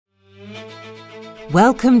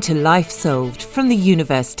Welcome to Life Solved from the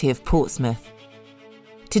University of Portsmouth.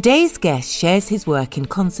 Today's guest shares his work in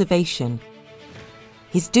conservation.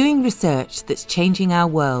 He's doing research that's changing our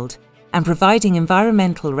world and providing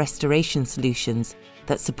environmental restoration solutions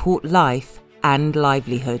that support life and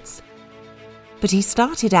livelihoods. But he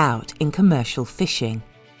started out in commercial fishing.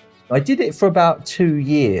 I did it for about 2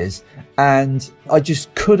 years and I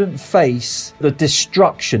just couldn't face the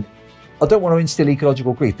destruction. I don't want to instill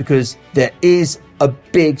ecological grief because there is a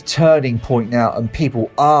big turning point now and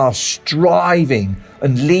people are striving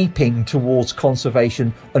and leaping towards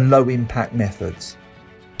conservation and low impact methods.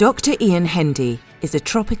 Dr. Ian Hendy is a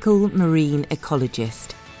tropical marine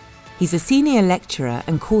ecologist. He's a senior lecturer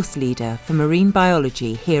and course leader for marine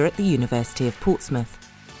biology here at the University of Portsmouth.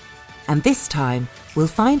 And this time, we'll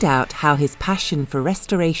find out how his passion for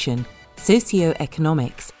restoration,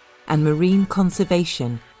 socio-economics, and marine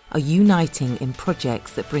conservation are uniting in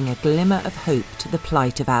projects that bring a glimmer of hope to the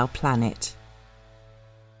plight of our planet.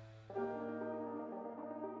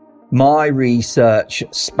 My research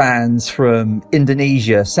spans from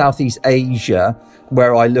Indonesia, Southeast Asia,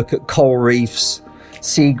 where I look at coral reefs,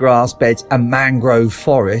 seagrass beds and mangrove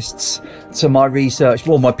forests. So my research,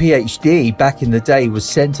 my PhD back in the day was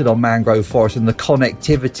centered on mangrove forests and the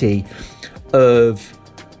connectivity of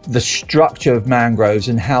the structure of mangroves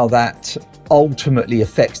and how that ultimately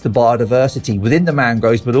affects the biodiversity within the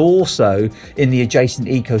mangroves, but also in the adjacent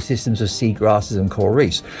ecosystems of seagrasses and coral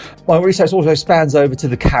reefs. My research also spans over to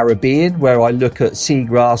the Caribbean, where I look at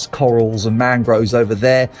seagrass, corals and mangroves over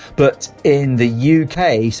there. But in the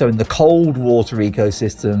UK, so in the cold water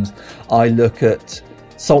ecosystems, I look at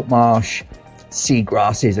salt marsh,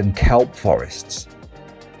 seagrasses and kelp forests.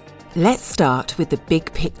 Let's start with the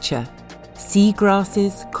big picture.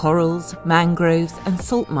 Seagrasses, corals, mangroves and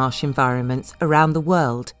salt marsh environments around the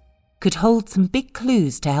world could hold some big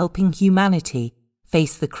clues to helping humanity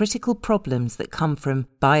face the critical problems that come from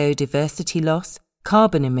biodiversity loss,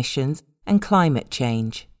 carbon emissions and climate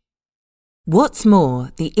change. What's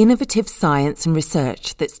more, the innovative science and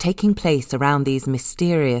research that's taking place around these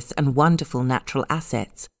mysterious and wonderful natural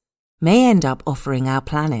assets may end up offering our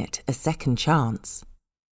planet a second chance.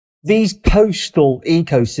 These coastal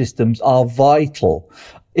ecosystems are vital.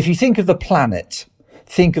 If you think of the planet,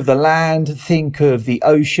 think of the land, think of the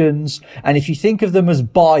oceans, and if you think of them as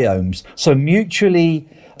biomes, so mutually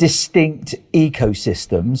distinct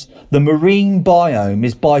ecosystems, the marine biome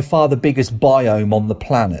is by far the biggest biome on the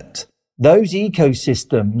planet. Those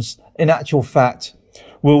ecosystems, in actual fact,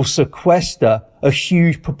 will sequester a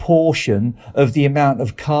huge proportion of the amount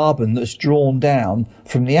of carbon that's drawn down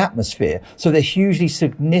from the atmosphere. So they're hugely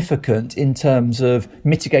significant in terms of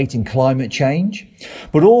mitigating climate change,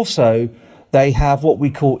 but also they have what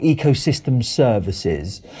we call ecosystem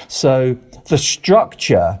services. So the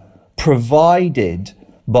structure provided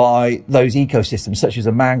by those ecosystems, such as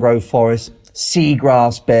a mangrove forest,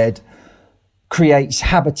 seagrass bed, creates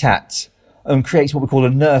habitats and creates what we call a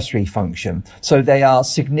nursery function. So they are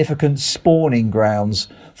significant spawning grounds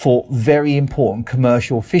for very important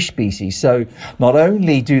commercial fish species. So not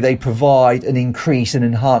only do they provide and increase and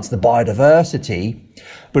enhance the biodiversity,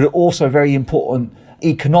 but are also very important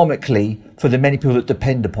economically for the many people that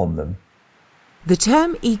depend upon them. The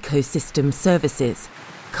term ecosystem services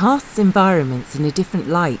casts environments in a different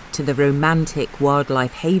light to the romantic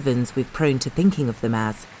wildlife havens we've prone to thinking of them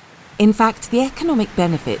as. In fact, the economic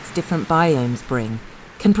benefits different biomes bring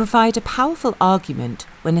can provide a powerful argument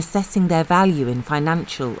when assessing their value in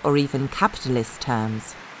financial or even capitalist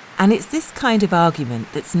terms. And it's this kind of argument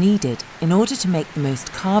that's needed in order to make the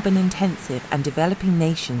most carbon-intensive and developing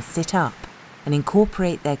nations sit up and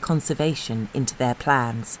incorporate their conservation into their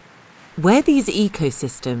plans. Where these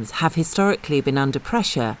ecosystems have historically been under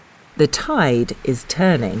pressure, the tide is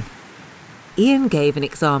turning. Ian gave an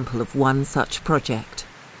example of one such project.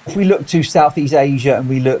 If we look to Southeast Asia and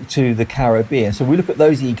we look to the Caribbean, so we look at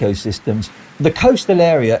those ecosystems, the coastal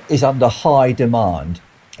area is under high demand,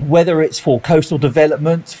 whether it's for coastal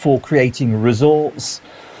development, for creating resorts,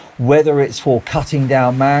 whether it's for cutting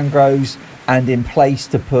down mangroves and in place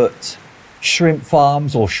to put shrimp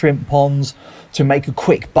farms or shrimp ponds to make a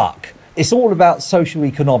quick buck. It's all about social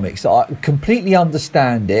economics. I completely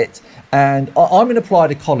understand it. And I'm an applied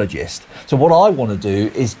ecologist. So what I want to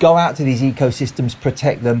do is go out to these ecosystems,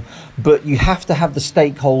 protect them. But you have to have the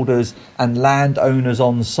stakeholders and landowners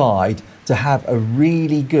on side to have a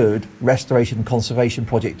really good restoration and conservation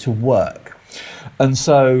project to work. And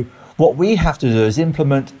so what we have to do is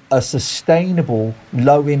implement a sustainable,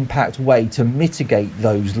 low-impact way to mitigate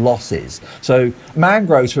those losses. So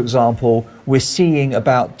mangroves, for example, we're seeing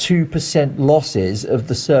about 2% losses of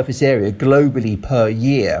the surface area globally per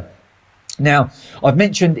year. Now, I've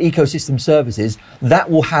mentioned ecosystem services. That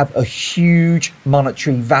will have a huge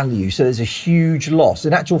monetary value. So there's a huge loss.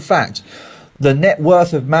 In actual fact, the net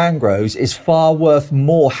worth of mangroves is far worth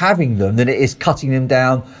more having them than it is cutting them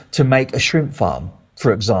down to make a shrimp farm,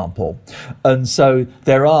 for example. And so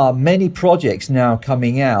there are many projects now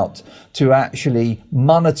coming out to actually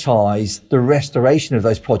monetize the restoration of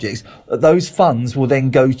those projects. Those funds will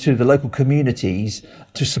then go to the local communities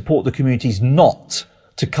to support the communities not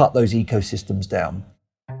to cut those ecosystems down.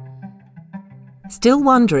 Still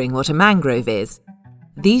wondering what a mangrove is?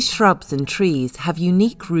 These shrubs and trees have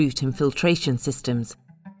unique root and filtration systems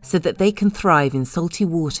so that they can thrive in salty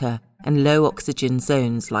water and low oxygen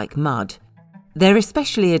zones like mud. They're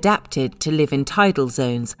especially adapted to live in tidal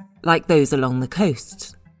zones like those along the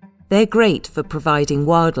coasts. They're great for providing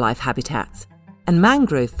wildlife habitats, and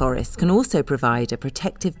mangrove forests can also provide a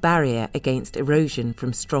protective barrier against erosion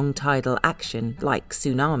from strong tidal action like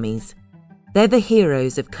tsunamis. They're the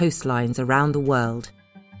heroes of coastlines around the world.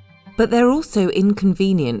 But they're also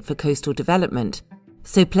inconvenient for coastal development,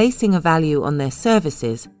 so placing a value on their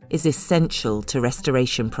services is essential to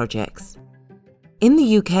restoration projects. In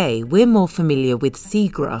the UK, we're more familiar with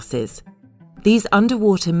seagrasses. These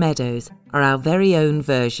underwater meadows are our very own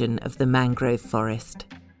version of the mangrove forest.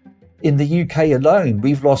 In the UK alone,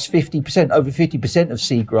 we've lost over 50% of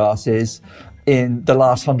seagrasses in the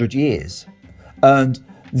last 100 years. And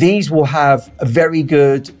these will have a very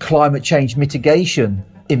good climate change mitigation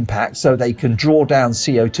impact, so they can draw down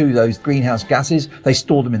CO2, those greenhouse gases. They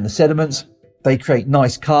store them in the sediments. They create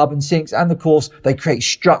nice carbon sinks. And of course, they create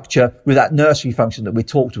structure with that nursery function that we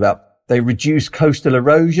talked about. They reduce coastal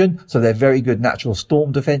erosion, so they're very good natural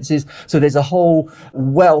storm defences. So there's a whole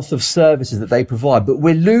wealth of services that they provide. But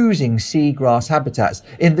we're losing seagrass habitats.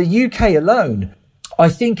 In the UK alone, I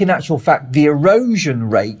think in actual fact, the erosion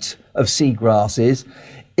rate of seagrasses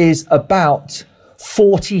is about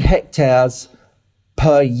 40 hectares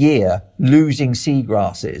per year losing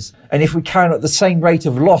seagrasses. And if we carry out the same rate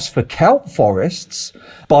of loss for kelp forests,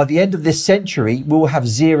 by the end of this century, we will have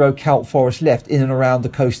zero kelp forest left in and around the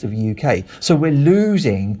coast of the UK. So we're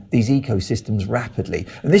losing these ecosystems rapidly.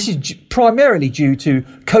 And this is primarily due to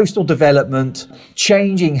coastal development,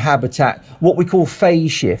 changing habitat, what we call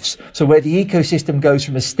phase shifts. So where the ecosystem goes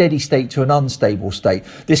from a steady state to an unstable state.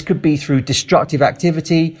 This could be through destructive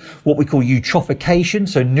activity, what we call eutrophication,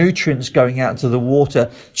 so nutrients going out into the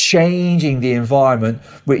water, changing the environment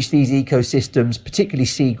which these ecosystems, particularly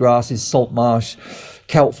seagrasses, salt marsh,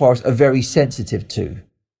 kelp forest, are very sensitive to.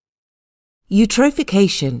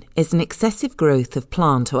 Eutrophication is an excessive growth of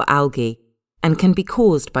plant or algae and can be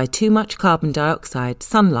caused by too much carbon dioxide,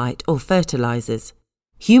 sunlight or fertilisers.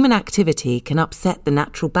 Human activity can upset the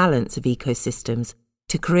natural balance of ecosystems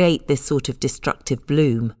to create this sort of destructive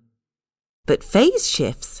bloom. But phase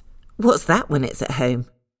shifts? What's that when it's at home?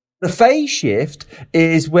 The phase shift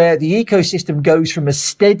is where the ecosystem goes from a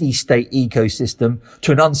steady state ecosystem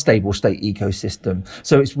to an unstable state ecosystem.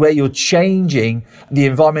 So it's where you're changing the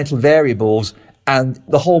environmental variables and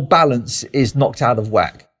the whole balance is knocked out of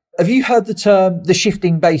whack. Have you heard the term the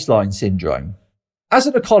shifting baseline syndrome? As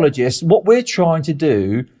an ecologist, what we're trying to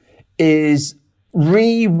do is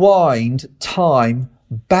rewind time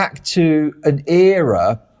back to an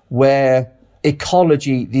era where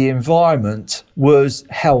ecology, the environment, was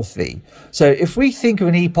healthy. So if we think of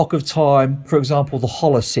an epoch of time, for example, the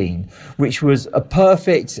Holocene, which was a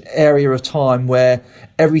perfect area of time where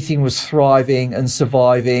everything was thriving and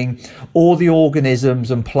surviving, all the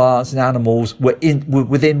organisms and plants and animals were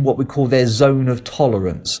within what we call their zone of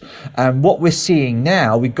tolerance. And what we're seeing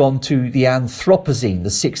now, we've gone to the Anthropocene,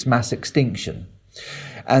 the sixth mass extinction.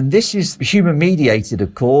 And this is human mediated,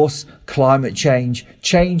 of course, climate change,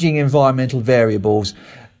 changing environmental variables,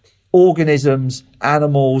 organisms,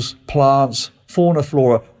 animals, plants, fauna,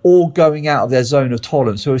 flora, all going out of their zone of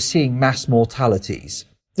tolerance. So we're seeing mass mortalities.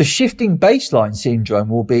 The shifting baseline syndrome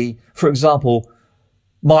will be, for example,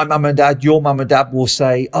 my mum and dad, your mum and dad will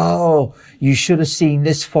say, oh, you should have seen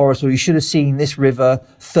this forest or you should have seen this river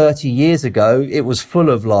 30 years ago. It was full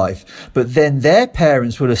of life. But then their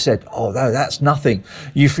parents would have said, oh, no, that's nothing.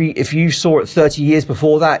 If you saw it 30 years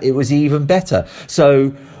before that, it was even better.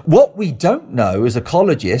 So what we don't know as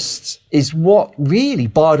ecologists is what really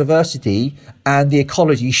biodiversity and the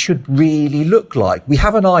ecology should really look like. We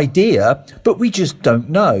have an idea, but we just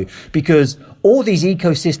don't know, because all these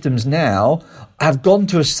ecosystems now have gone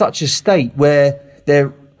to such a state where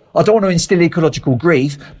they're, I don't want to instill ecological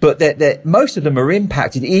grief, but most of them are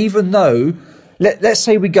impacted, even though, let's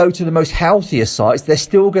say we go to the most healthiest sites, they're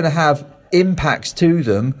still going to have impacts to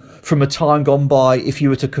them from a time gone by if you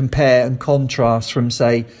were to compare and contrast from,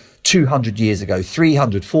 say, 200 years ago,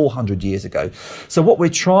 300, 400 years ago. So what we're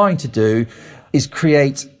trying to do is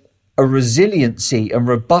create a resiliency and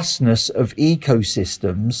robustness of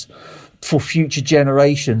ecosystems for future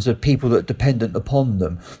generations of people that are dependent upon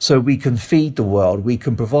them. So we can feed the world, we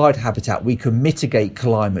can provide habitat, we can mitigate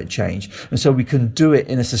climate change. And so we can do it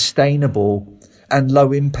in a sustainable and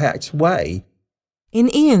low impact way.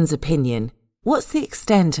 In Ian's opinion, what's the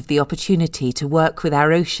extent of the opportunity to work with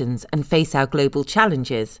our oceans and face our global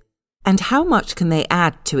challenges? And how much can they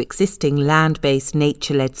add to existing land-based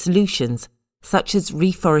nature-led solutions, such as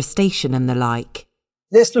reforestation and the like?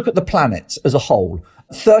 Let's look at the planet as a whole.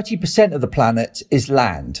 30% of the planet is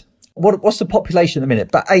land. What's the population at the minute?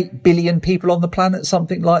 About 8 billion people on the planet,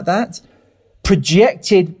 something like that.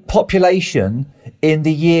 Projected population in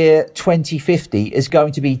the year 2050 is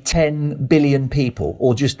going to be 10 billion people,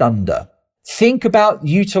 or just under. Think about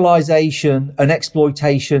utilization and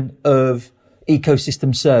exploitation of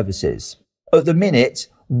ecosystem services. At the minute,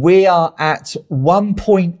 we are at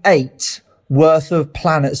 1.8 worth of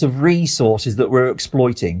planets of resources that we're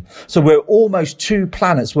exploiting. So we're almost 2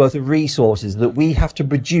 planets worth of resources that we have to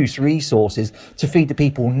produce resources to feed the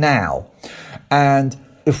people now. And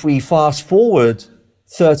if we fast forward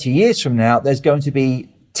 30 years from now, there's going to be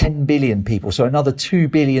 10 billion people. So another 2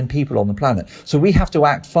 billion people on the planet. So we have to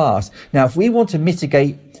act fast. Now, if we want to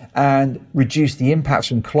mitigate and reduce the impacts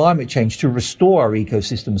from climate change to restore our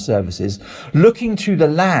ecosystem services, looking to the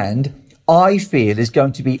land, I feel, is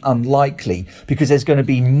going to be unlikely, because there's going to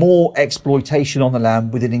be more exploitation on the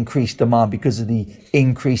land with an increased demand because of the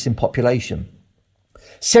increase in population.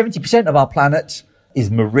 70% of our planet is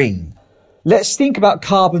marine. Let's think about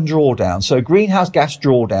carbon drawdown. So greenhouse gas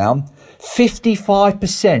drawdown,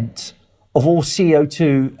 55% of all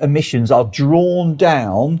CO2 emissions are drawn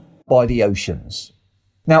down by the oceans.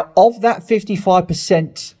 Now, of that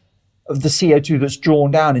 55% of the CO2 that's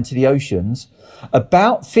drawn down into the oceans,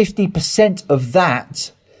 about 50% of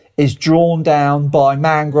that is drawn down by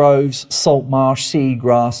mangroves, salt marsh,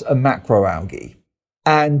 seagrass, and macroalgae.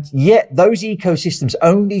 And yet those ecosystems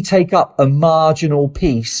only take up a marginal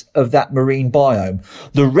piece of that marine biome.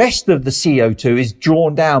 The rest of the CO2 is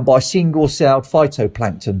drawn down by single-celled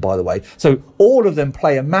phytoplankton, by the way. So all of them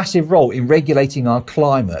play a massive role in regulating our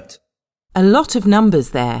climate. A lot of numbers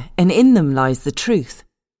there, and in them lies the truth.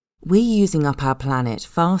 We're using up our planet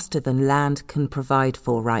faster than land can provide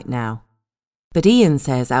for right now. But Ian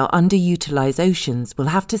says our underutilised oceans will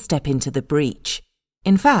have to step into the breach.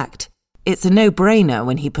 In fact, it's a no-brainer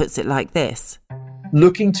when he puts it like this.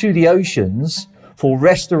 Looking to the oceans for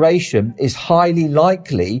restoration is highly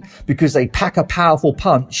likely because they pack a powerful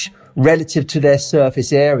punch relative to their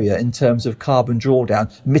surface area in terms of carbon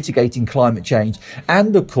drawdown, mitigating climate change.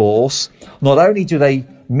 And of course, not only do they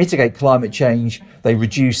mitigate climate change, they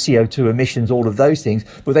reduce CO2 emissions, all of those things,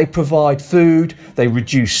 but they provide food, they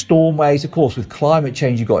reduce storm waves. Of course, with climate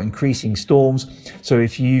change, you've got increasing storms. So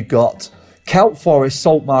if you've got kelp forest,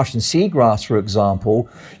 salt marsh and seagrass, for example,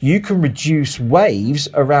 you can reduce waves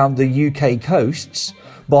around the UK coasts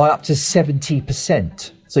by up to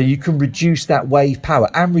 70%. So you can reduce that wave power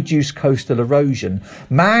and reduce coastal erosion.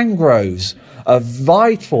 Mangroves are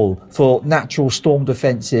vital for natural storm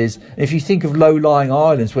defences. If you think of low-lying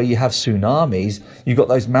islands where you have tsunamis, you've got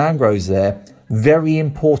those mangroves there. Very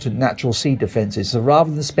important natural sea defences. So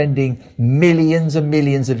rather than spending millions and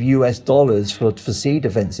millions of US dollars for sea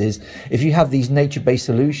defences, if you have these nature-based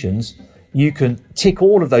solutions, you can tick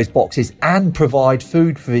all of those boxes and provide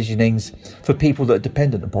food provisionings for people that are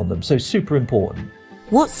dependent upon them. So super important.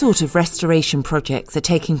 What sort of restoration projects are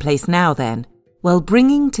taking place now then? Well,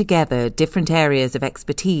 bringing together different areas of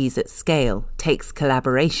expertise at scale takes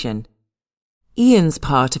collaboration. Ian's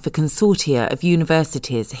part of a consortia of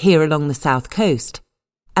universities here along the south coast,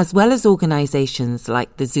 as well as organisations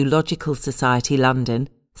like the Zoological Society London,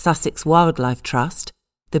 Sussex Wildlife Trust,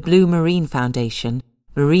 the Blue Marine Foundation,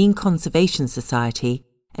 Marine Conservation Society,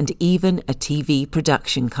 and even a TV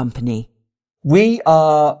production company. We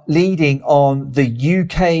are leading on the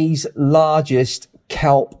UK's largest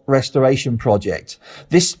kelp restoration project.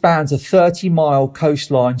 This spans a 30-mile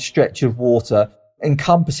coastline stretch of water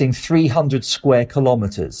encompassing 300 square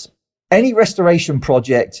kilometres. Any restoration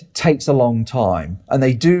project takes a long time, and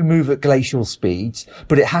they do move at glacial speeds,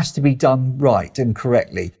 but it has to be done right and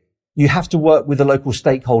correctly. You have to work with the local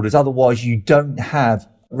stakeholders, otherwise you don't have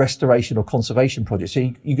restoration or conservation projects.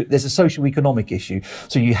 So there's a socio-economic issue.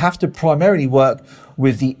 So you have to primarily work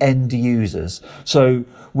with the end users. So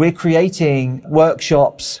we're creating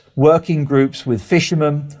workshops, working groups with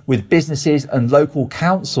fishermen, with businesses and local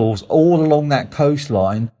councils all along that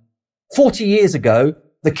coastline. 40 years ago,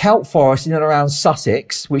 The kelp forest in and around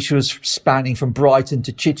Sussex, which was spanning from Brighton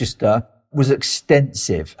to Chichester, was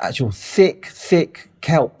extensive, actual thick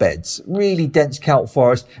kelp beds, really dense kelp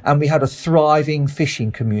forest. And we had a thriving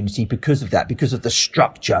fishing community because of that, because of the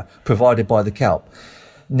structure provided by the kelp.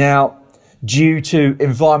 Now, due to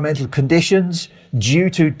environmental conditions,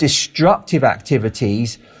 due to destructive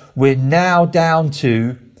activities, we're now down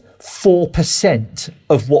to 4%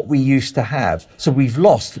 of what we used to have. So we've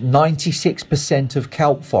lost 96% of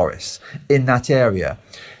kelp forests in that area.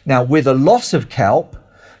 Now, with a loss of kelp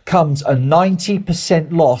comes a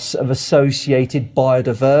 90% loss of associated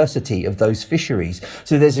biodiversity of those fisheries.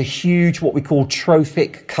 So there's a huge, what we call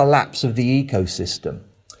trophic collapse of the ecosystem.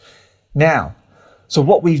 Now, so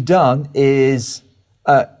what we've done is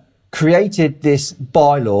created this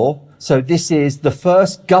bylaw. So this is the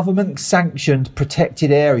first government-sanctioned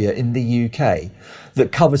protected area in the UK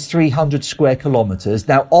that covers 300 square kilometres.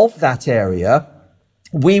 Now, of that area,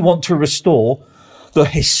 we want to restore the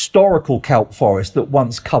historical kelp forest that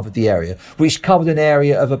once covered the area, which covered an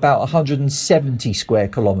area of about 170 square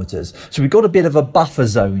kilometres. So we've got a bit of a buffer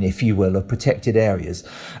zone, if you will, of protected areas.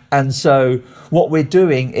 And so what we're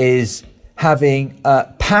doing is having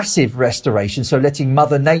passive restoration, so letting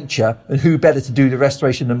Mother Nature, and who better to do the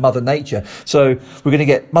restoration than Mother Nature? So we're going to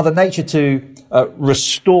get Mother Nature to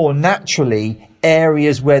restore naturally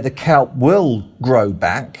areas where the kelp will grow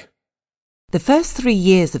back. The first 3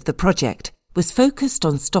 years of the project was focused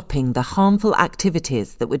on stopping the harmful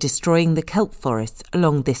activities that were destroying the kelp forests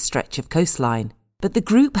along this stretch of coastline. But the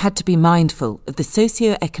group had to be mindful of the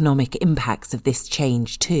socio-economic impacts of this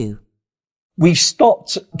change too. We've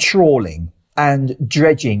stopped trawling and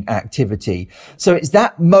dredging activity. So it's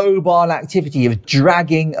that mobile activity of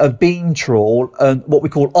dragging a beam trawl and what we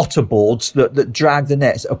call otter boards that drag the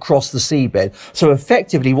nets across the seabed. So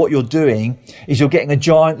effectively what you're doing is you're getting a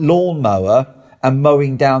giant lawnmower and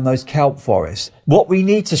mowing down those kelp forests. What we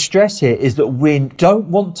need to stress here is that we don't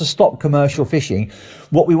want to stop commercial fishing.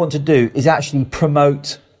 What we want to do is actually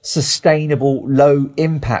promote sustainable,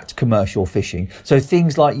 low-impact commercial fishing. So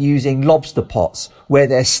things like using lobster pots where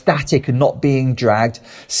they're static and not being dragged,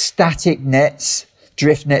 static nets,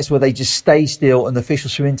 drift nets where they just stay still and the fish will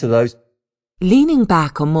swim into those. Leaning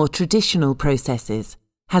back on more traditional processes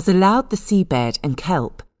has allowed the seabed and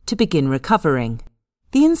kelp to begin recovering.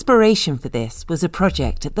 The inspiration for this was a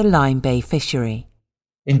project at the Lyme Bay fishery.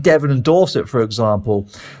 In Devon and Dorset, for example,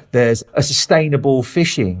 there's a sustainable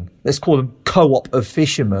fishing, let's call them co-op of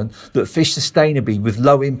fishermen that fish sustainably with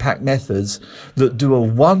low impact methods that do a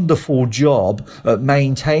wonderful job at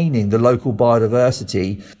maintaining the local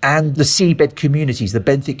biodiversity, and the seabed communities, the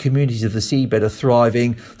benthic communities of the seabed are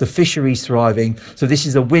thriving, the fisheries thriving. So this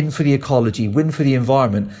is a win for the ecology, win for the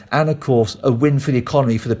environment, and of course a win for the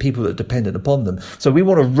economy for the people that are dependent upon them. So we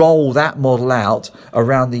want to roll that model out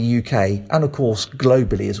around the UK and of course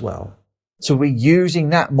globally as well. So we're using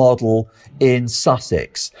that model in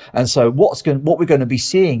Sussex. And so what we're going to be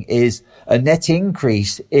seeing is a net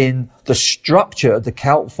increase in the structure of the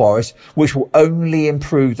kelp forest, which will only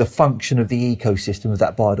improve the function of the ecosystem of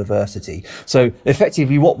that biodiversity. So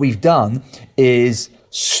effectively what we've done is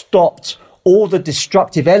stopped all the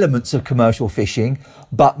destructive elements of commercial fishing,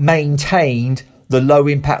 but maintained the low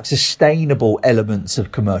impact sustainable elements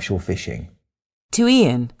of commercial fishing. To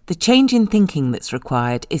Ian, the change in thinking that's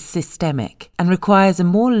required is systemic and requires a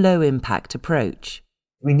more low-impact approach.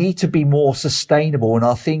 We need to be more sustainable in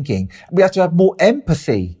our thinking. We have to have more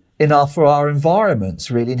empathy for our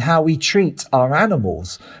environments, really, in how we treat our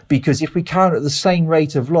animals. Because if we count at the same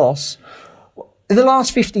rate of loss, in the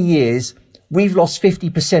last 50 years, we've lost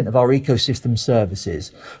 50% of our ecosystem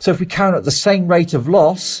services. So if we count at the same rate of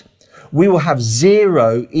loss, we will have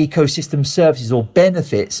zero ecosystem services or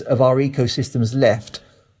benefits of our ecosystems left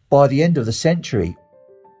by the end of the century.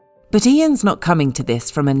 But Ian's not coming to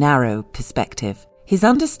this from a narrow perspective. His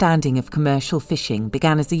understanding of commercial fishing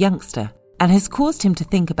began as a youngster and has caused him to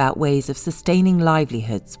think about ways of sustaining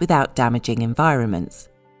livelihoods without damaging environments.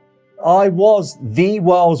 I was the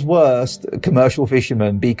world's worst commercial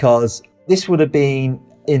fisherman because this would have been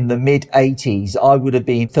in the mid-80s. I would have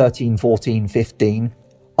been 13, 14, 15.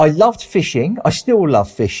 I loved fishing. I still love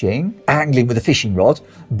fishing, angling with a fishing rod,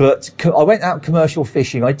 but I went out commercial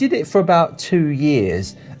fishing. I did it for about 2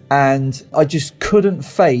 years and I just couldn't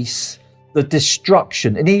face the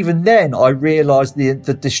destruction. And even then I realized the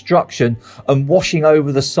destruction and washing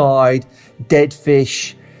over the side, dead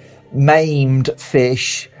fish, maimed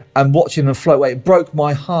fish, and watching them float away. It broke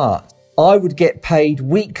my heart. I would get paid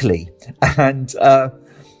weekly and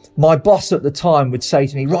my boss at the time would say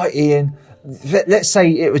to me, right, Ian, let's say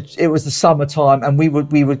it was the summertime and we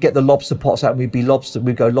would get the lobster pots out and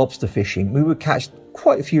we'd go lobster fishing. We would catch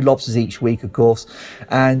quite a few lobsters each week, of course.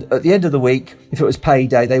 And at the end of the week, if it was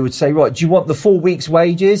payday, they would say, right, do you want the full week's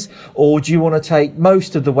wages, or do you want to take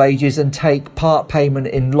most of the wages and take part payment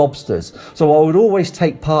in lobsters? So I would always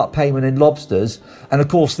take part payment in lobsters. And of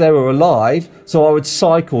course, they were alive. So I would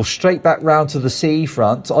cycle straight back round to the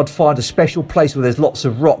seafront. I'd find a special place where there's lots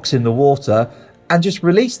of rocks in the water and just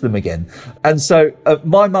release them again. And so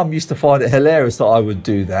my mum used to find it hilarious that I would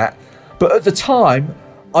do that. But at the time,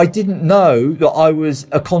 I didn't know that I was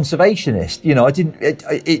a conservationist. You know,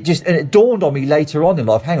 it dawned on me later on in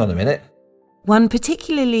life, hang on a minute. One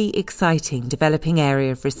particularly exciting developing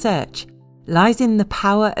area of research lies in the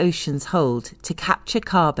power oceans hold to capture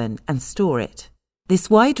carbon and store it. This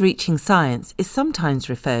wide-reaching science is sometimes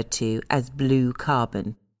referred to as blue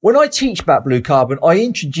carbon. When I teach about blue carbon, I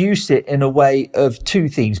introduce it in a way of two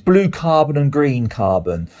themes, blue carbon and green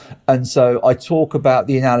carbon. And so I talk about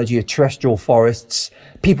the analogy of terrestrial forests.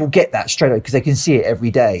 People get that straight away because they can see it every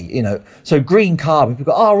day, you know. So green carbon,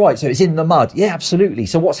 people go, oh, right, so it's in the mud. Yeah, absolutely.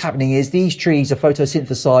 So what's happening is these trees are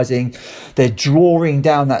photosynthesizing. They're drawing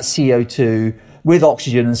down that CO2 with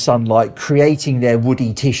oxygen and sunlight, creating their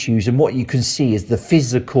woody tissues. And what you can see is the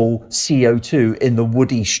physical CO2 in the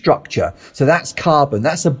woody structure. So that's carbon.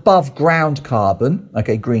 That's above ground carbon.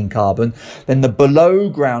 Okay, green carbon. Then the below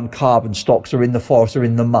ground carbon stocks are in the forest or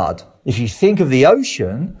in the mud. If you think of the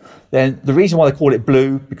ocean, then the reason why they call it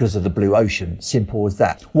blue, because of the blue ocean. Simple as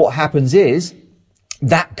that. What happens is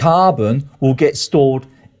that carbon will get stored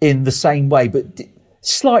in the same way, but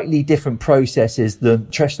slightly different processes than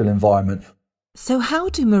terrestrial environment. So how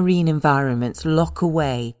do marine environments lock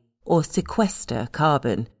away or sequester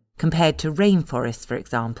carbon compared to rainforests, for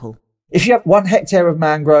example? If you have 1 hectare of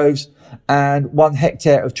mangroves and 1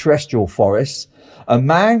 hectare of terrestrial forests, a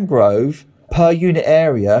mangrove per unit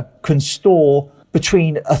area can store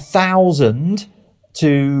between 1,000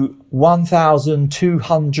 to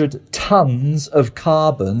 1,200 tons of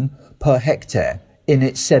carbon per hectare in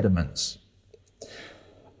its sediments.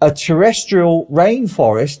 A terrestrial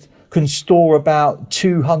rainforest can store about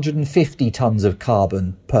 250 tons of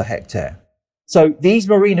carbon per hectare. So these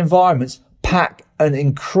marine environments pack an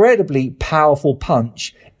incredibly powerful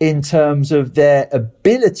punch in terms of their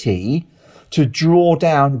ability to draw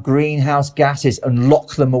down greenhouse gases and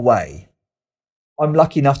lock them away. I'm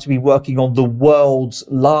lucky enough to be working on the world's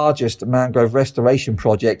largest mangrove restoration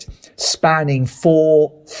project, spanning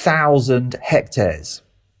 4,000 hectares.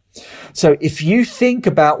 So if you think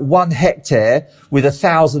about 1 hectare with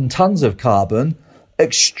 1,000 tons of carbon,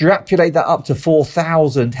 extrapolate that up to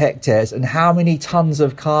 4,000 hectares and how many tons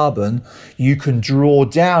of carbon you can draw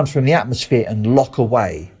down from the atmosphere and lock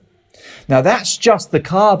away. Now that's just the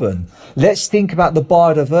carbon. Let's think about the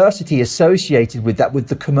biodiversity associated with that, with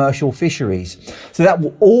the commercial fisheries. So that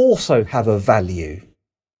will also have a value.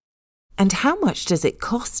 And how much does it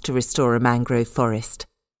cost to restore a mangrove forest?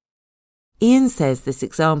 Ian says this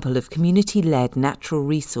example of community-led natural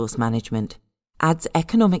resource management adds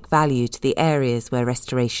economic value to the areas where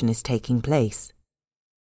restoration is taking place.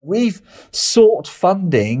 We've sought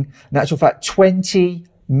funding, in actual fact, $20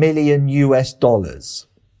 million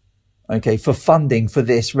for funding for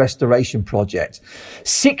this restoration project.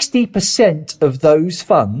 60% of those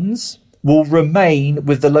funds will remain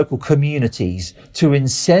with the local communities to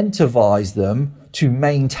incentivize them to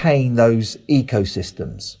maintain those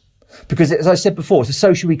ecosystems. Because, as I said before, it's a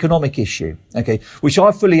socio-economic issue, which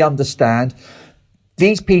I fully understand.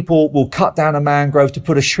 These people will cut down a mangrove to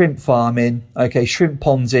put a shrimp farm in, shrimp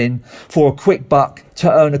ponds in for a quick buck to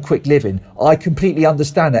earn a quick living. I completely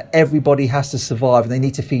understand that everybody has to survive and they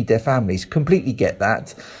need to feed their families. Completely get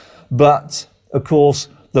that. But, of course,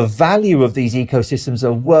 the value of these ecosystems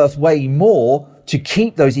are worth way more to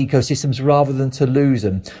keep those ecosystems rather than to lose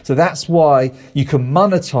them. So that's why you can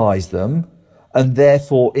monetize them and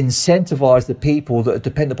therefore incentivize the people that are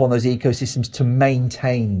dependent upon those ecosystems to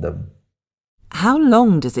maintain them. How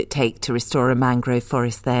long does it take to restore a mangrove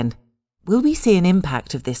forest then? Will we see an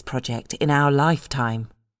impact of this project in our lifetime?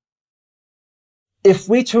 If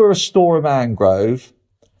we're to restore a mangrove,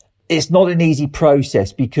 it's not an easy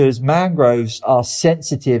process because mangroves are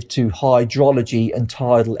sensitive to hydrology and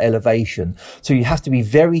tidal elevation. So you have to be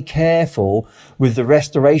very careful with the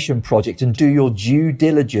restoration project and do your due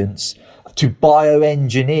diligence to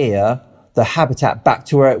bioengineer the habitat back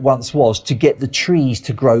to where it once was to get the trees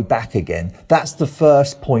to grow back again. That's the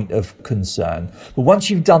first point of concern. But once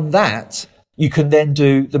you've done that, you can then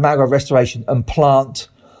do the mangrove restoration and plant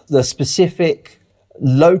the specific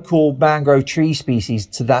local mangrove tree species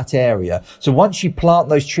to that area. So once you plant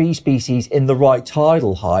those tree species in the right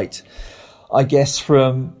tidal height, I guess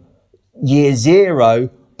from year 0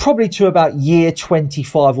 probably to about year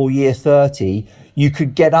 25 or year 30, you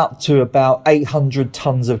could get up to about 800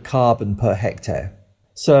 tons of carbon per hectare.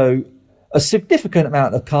 So a significant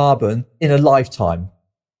amount of carbon in a lifetime.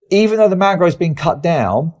 Even though the mangrove's been cut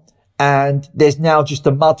down and there's now just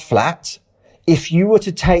a mud flat, if you were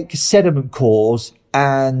to take sediment cores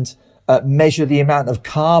and measure the amount of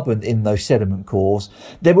carbon in those sediment cores,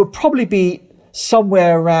 there would probably be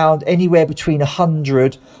somewhere around anywhere between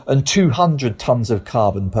 100 and 200 tons of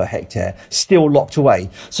carbon per hectare still locked away.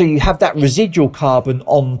 So you have that residual carbon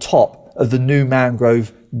on top of the new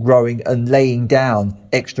mangrove growing and laying down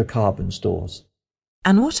extra carbon stores.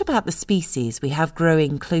 And what about the species we have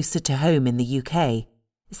growing closer to home in the UK?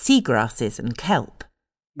 Seagrasses and kelp.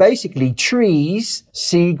 Basically, trees,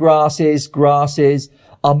 seagrasses, grasses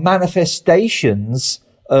are manifestations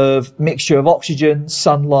of mixture of oxygen,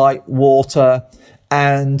 sunlight, water,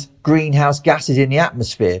 and greenhouse gases in the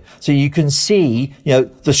atmosphere. So you can see,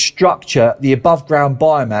 the structure, the above ground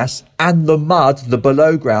biomass and the mud, the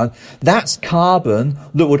below ground, that's carbon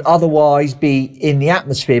that would otherwise be in the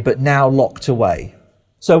atmosphere, but now locked away.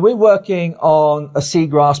 So we're working on a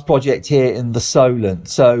seagrass project here in the Solent.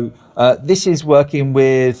 So this is working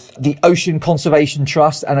with the Ocean Conservation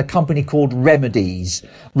Trust and a company called Remedies,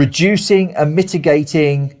 reducing and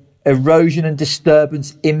mitigating erosion and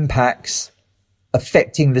disturbance impacts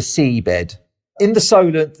affecting the seabed. In the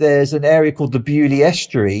Solent, there's an area called the Beaulieu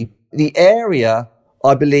Estuary. The area,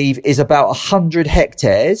 I believe, is about 100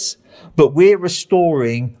 hectares, but we're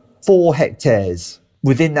restoring 4 hectares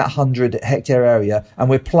within that 100 hectare area, and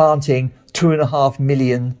we're planting 2.5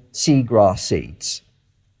 million seagrass seeds.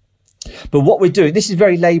 But what we're doing, this is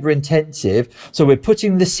very labour intensive, so we're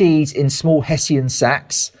putting the seeds in small Hessian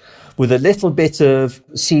sacks with a little bit of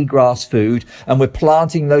seagrass food, and we're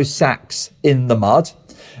planting those sacks in the mud,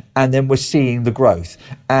 and then we're seeing the growth.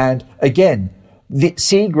 And again, the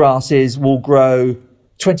seagrasses will grow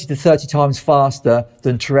 20 to 30 times faster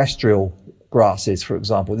than terrestrial grasses, for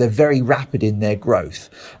example. They're very rapid in their growth.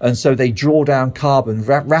 And so they draw down carbon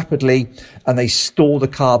rapidly, and they store the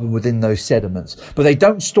carbon within those sediments. But they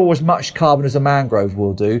don't store as much carbon as a mangrove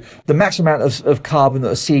will do. The maximum amount of carbon that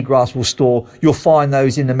a seagrass will store, you'll find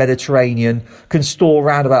those in the Mediterranean, can store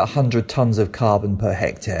around about 100 tons of carbon per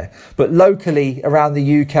hectare. But locally, around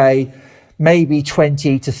the UK, maybe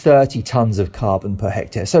 20 to 30 tons of carbon per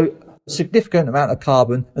hectare. So a significant amount of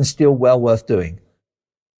carbon, and still well worth doing.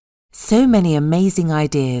 So many amazing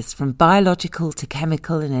ideas from biological to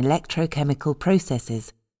chemical and electrochemical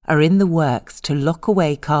processes are in the works to lock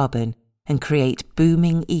away carbon and create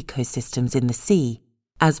booming ecosystems in the sea,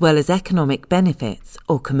 as well as economic benefits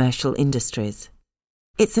or commercial industries.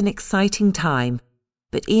 It's an exciting time,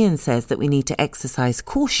 but Ian says that we need to exercise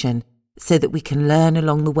caution so that we can learn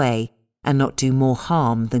along the way and not do more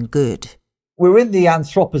harm than good. We're in the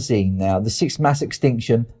Anthropocene now, the sixth mass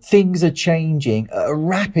extinction. Things are changing at a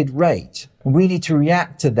rapid rate. We need to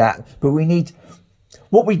react to that, but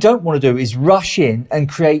what we don't want to do is rush in and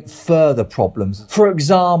create further problems. For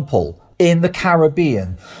example, in the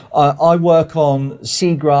Caribbean, I work on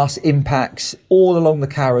seagrass impacts all along the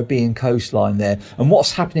Caribbean coastline there. And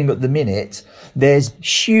what's happening at the minute, there's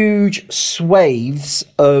huge swathes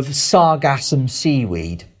of sargassum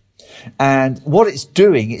seaweed. And what it's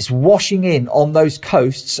doing, it's washing in on those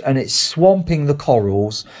coasts, and it's swamping the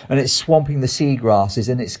corals, and it's swamping the seagrasses,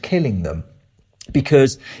 and it's killing them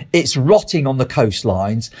because it's rotting on the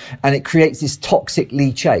coastlines, and it creates this toxic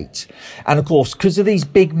leachate. And of course, because of these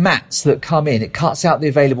big mats that come in, it cuts out the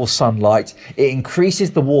available sunlight, it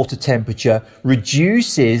increases the water temperature,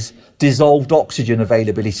 reduces dissolved oxygen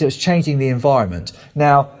availability, so it's changing the environment.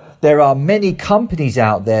 Now, there are many companies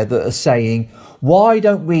out there that are saying, why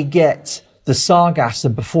don't we get the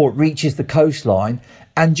sargassum before it reaches the coastline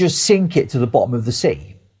and just sink it to the bottom of the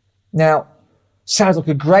sea? Now, sounds like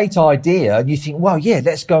a great idea, and you think, well, yeah,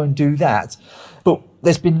 let's go and do that. But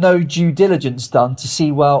there's been no due diligence done to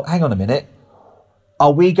see, well, hang on a minute,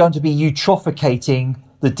 are we going to be eutrophicating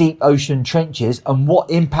the deep ocean trenches, and what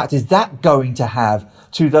impact is that going to have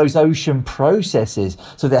to those ocean processes?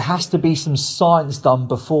 So there has to be some science done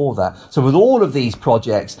before that. So with all of these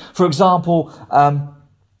projects, for example,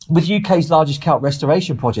 with UK's largest kelp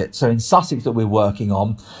restoration project, so in Sussex that we're working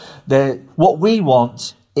on, what we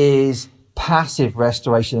want is passive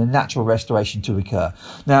restoration and natural restoration to occur.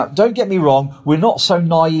 Now, don't get me wrong, we're not so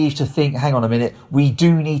naive to think, hang on a minute, we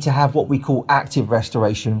do need to have what we call active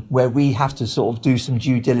restoration, where we have to sort of do some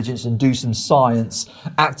due diligence and do some science,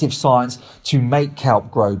 active science, to make kelp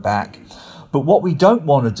grow back. But what we don't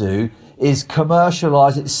want to do is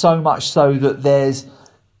commercialise it so much so that there's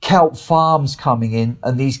kelp farms coming in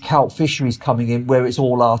and these kelp fisheries coming in where it's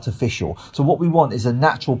all artificial. So what we want is a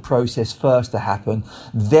natural process first to happen.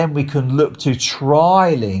 Then we can look to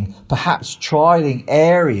perhaps trialing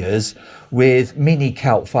areas with mini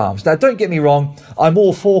kelp farms. Now, don't get me wrong, I'm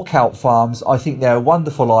all for kelp farms. I think they're a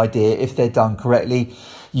wonderful idea if they're done correctly.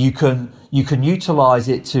 You can utilize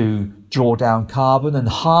it to draw down carbon and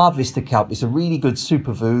harvest the kelp. It's a really good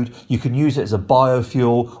superfood. You can use it as a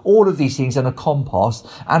biofuel, all of these things, and a compost.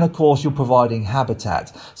 And of course, you're providing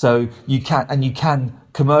habitat. So you can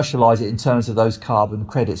commercialize it in terms of those carbon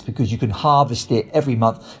credits because you can harvest it every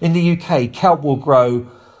month. In the UK, kelp will grow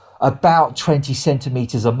about 20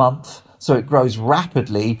 centimeters a month. So it grows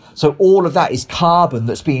rapidly. So all of that is carbon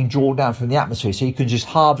that's being drawn down from the atmosphere. So you can just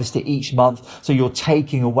harvest it each month. So you're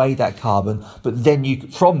taking away that carbon. But then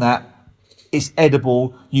from that, it's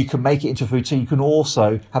edible. You can make it into food. So you can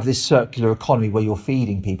also have this circular economy where you're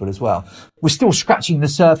feeding people as well. We're still scratching the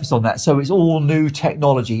surface on that. So it's all new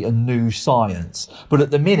technology and new science. But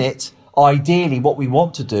at the minute, ideally, what we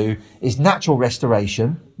want to do is natural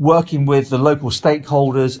restoration, working with the local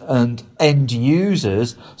stakeholders and end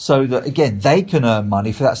users so that, again, they can earn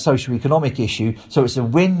money for that socio-economic issue. So it's a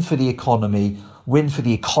win for the economy, win for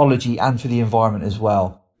the ecology and for the environment as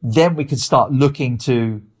well. Then we can start looking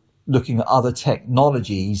at other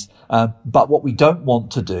technologies. But what we don't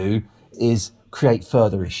want to do is create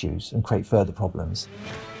further issues and create further problems.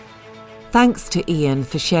 Thanks to Ian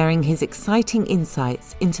for sharing his exciting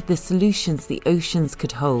insights into the solutions the oceans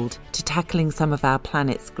could hold to tackling some of our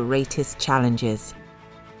planet's greatest challenges.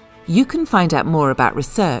 You can find out more about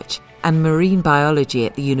research and marine biology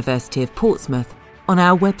at the University of Portsmouth on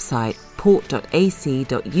our website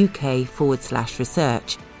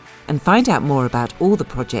port.ac.uk/research and find out more about all the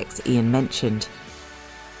projects Ian mentioned.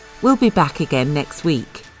 We'll be back again next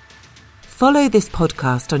week. Follow this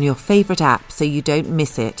podcast on your favourite app so you don't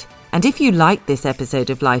miss it. And if you like this episode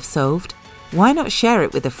of Life Solved, why not share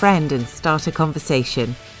it with a friend and start a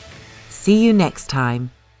conversation? See you next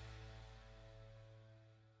time.